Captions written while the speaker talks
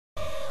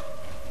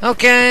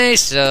Okay,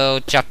 so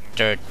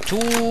chapter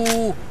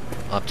 2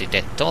 of the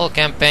Death Toll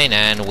campaign,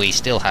 and we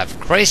still have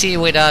Crazy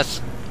with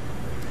us.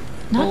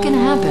 Not gonna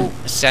happen.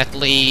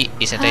 Sadly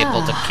isn't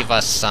able to give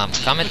us some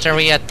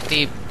commentary at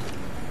the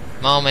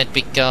moment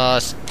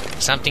because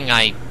something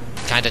I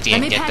kinda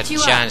didn't get the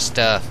chance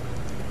to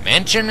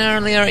mention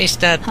earlier is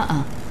that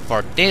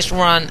for this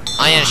run,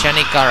 I and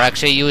Shanika are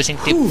actually using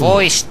the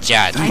voice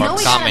chat for commentating. I know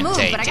we gotta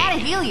move, but I gotta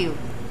heal you.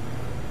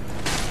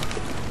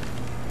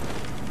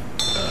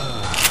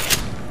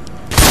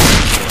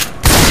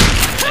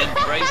 And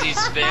Crazy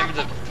spammed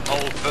the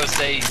whole first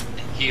aid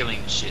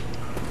healing shit.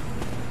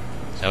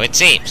 So it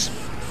seems.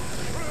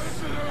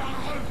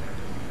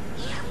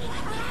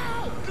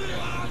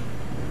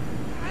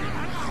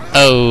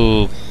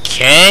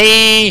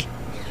 Okay.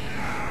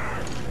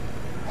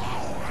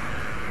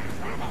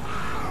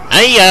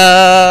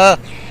 Hiya.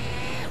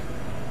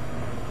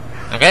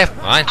 Okay,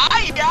 fine.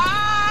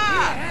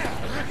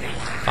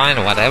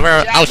 Fine,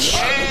 whatever. Ouch.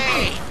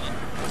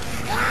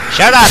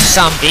 Shut up,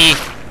 zombie.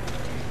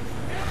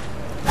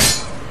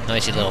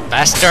 Noisy little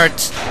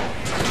bastards.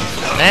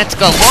 Let's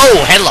go.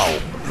 Whoa, hello.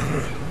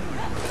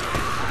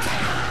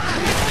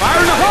 Fire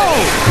in the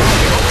hole!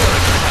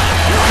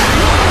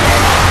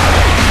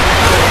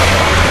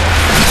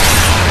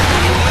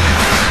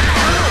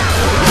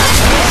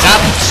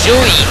 Stop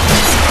shooting!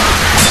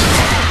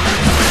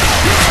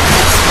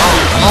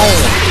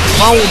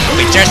 Moan,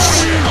 bitches!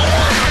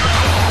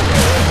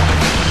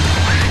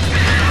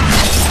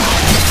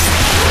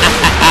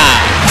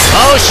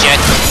 Oh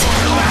shit!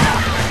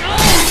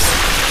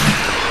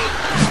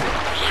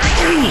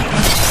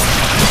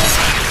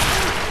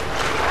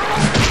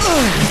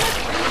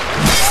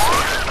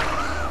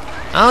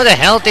 How the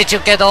hell did you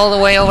get all the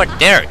way over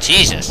there?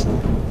 Jesus!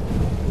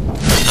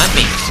 I'm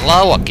being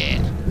slow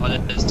again. Oh,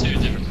 there's two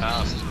different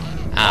paths.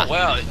 Ah. Oh,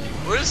 wow,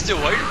 we're still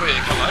waiting for you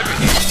to come over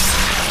here.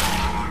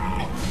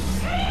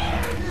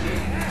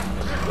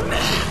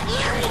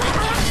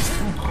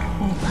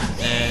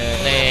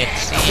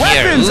 Let's see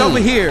Weapons here. over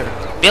here!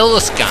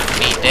 Bill's gun,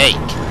 me take.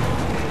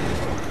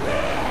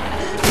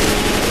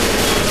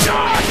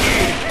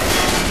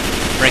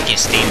 Freaking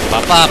steam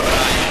pop up.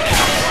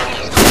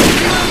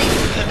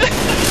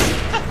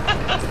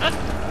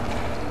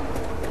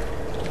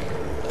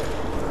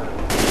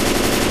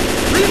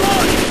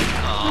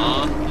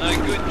 Aw, no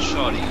good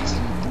shotties.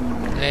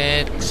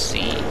 Let's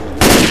see.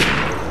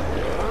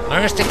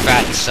 Where's the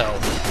fatso?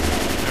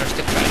 Where's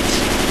the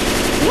fatso?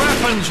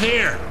 Weapons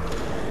here!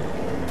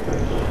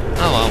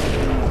 Oh well.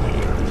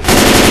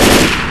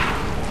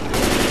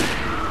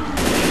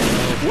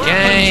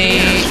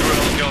 Okay.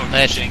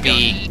 Let's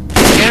be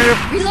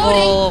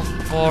careful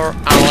for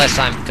unless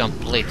I'm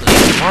completely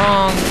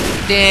wrong.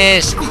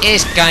 This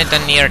is kinda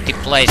near the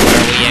place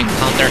where we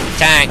encountered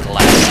tank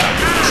last time,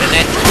 isn't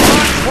it?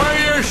 Watch where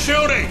you're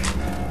shooting!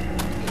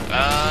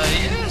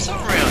 Yeah, it's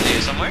around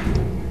here somewhere.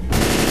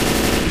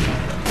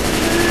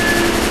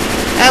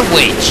 A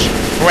witch.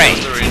 Great.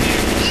 They're in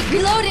here.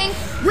 Reloading!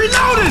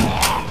 Reloading!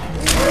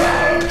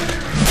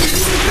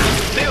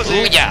 Feels Ooh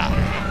it. yeah.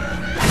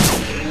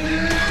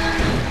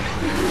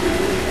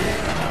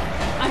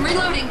 I'm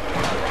reloading.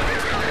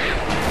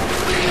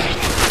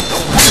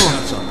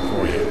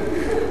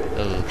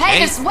 Okay. Hey,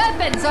 there's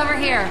weapons over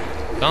here.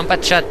 Combat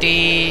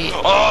shotty.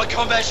 Oh,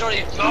 combat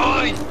shotty,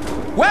 mine!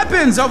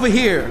 Weapons over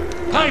here!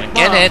 Pipe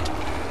Get bomb. it.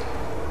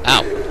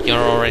 Ow, you're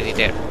already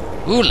there.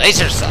 Ooh,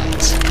 laser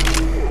sights.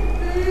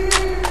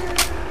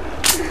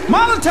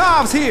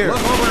 Molotovs here!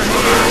 Look over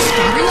here!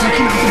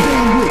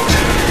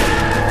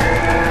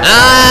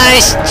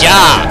 Nice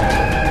job.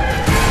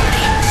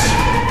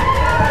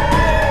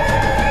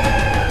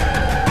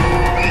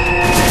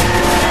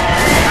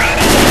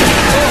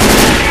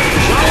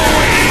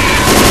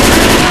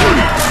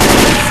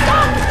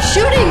 Stop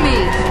shooting me!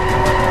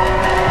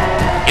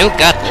 You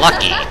got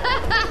lucky.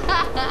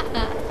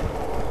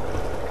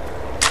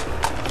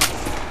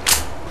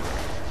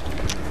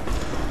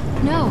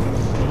 No.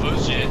 Oh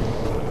shit.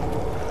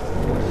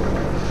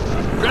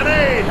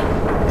 Grenade!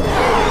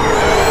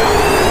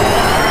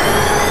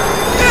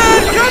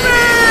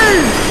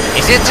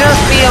 Is it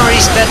just me or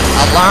is that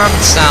alarm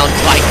sound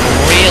like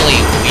really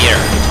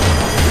weird?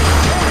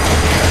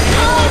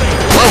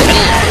 Whoa,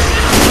 hello.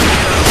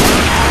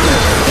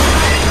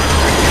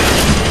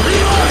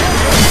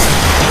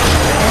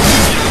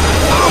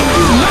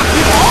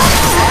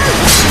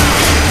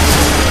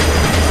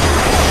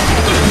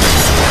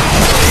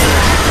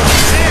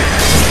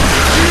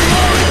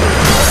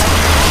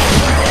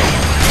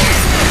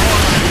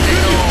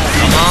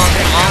 Come on,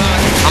 come on,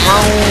 come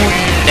on.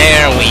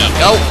 There we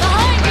go.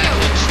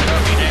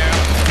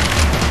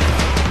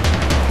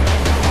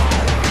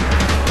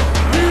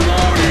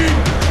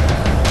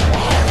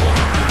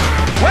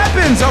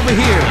 Weapons over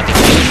here!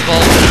 Nothing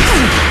useful.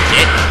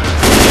 Shit.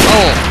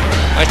 Oh,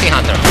 where's the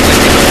hunter? Where's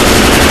the hunter?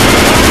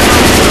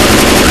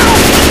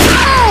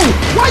 Ow!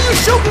 Why are you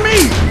shooting me?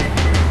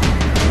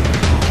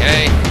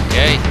 Okay,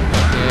 okay.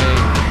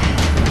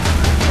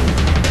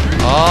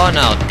 Oh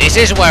no, this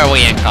is where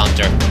we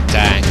encounter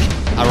tank.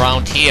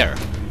 Around here.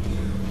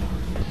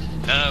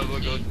 No, we're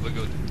good, we're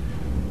good.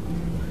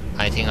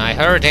 I think I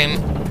heard him.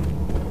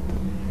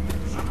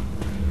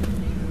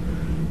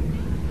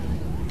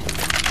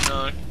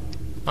 No.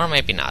 Or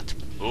maybe not.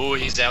 Oh,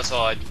 he's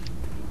outside.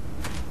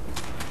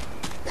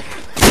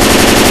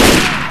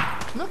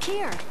 Look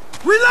here.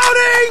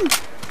 Reloading!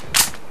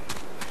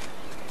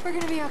 We're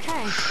gonna be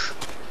okay.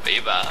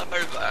 Viva,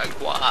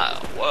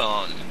 wow,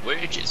 well,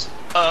 wages.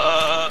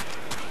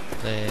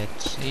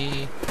 Let's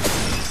see.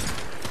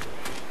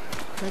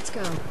 Let's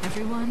go,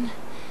 everyone.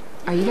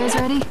 Are you guys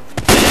ready?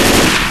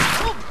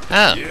 Oh,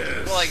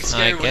 Well, like,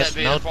 scary would guess that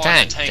be no to find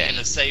tank a tank then. in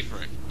a safe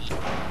room?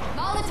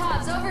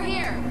 Molotovs over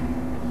here.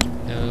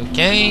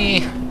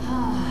 okay.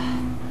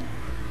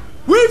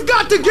 We've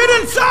got to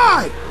get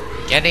inside!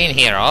 Get in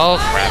here. Oh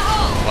crap.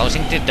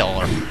 Closing the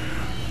door.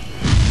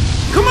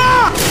 Come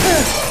on!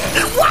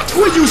 And watch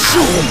where you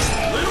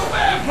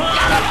shoot!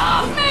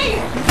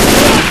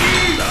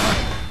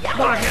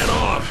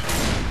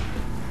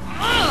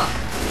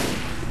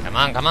 Come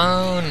on, come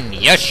on.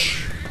 Yes.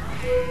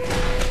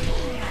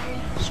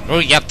 Screw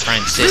you up,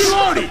 Francis.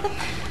 Reloading!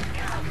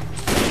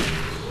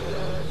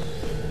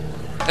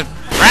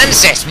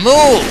 Francis,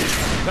 move!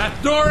 That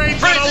door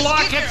ain't gonna Francis,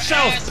 lock get your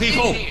itself, ass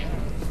people! in here.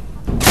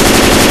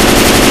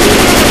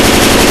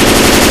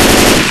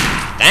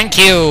 Thank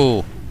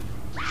you.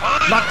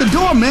 Lock the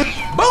door, man.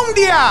 Boom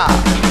dia!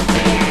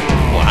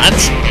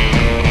 What?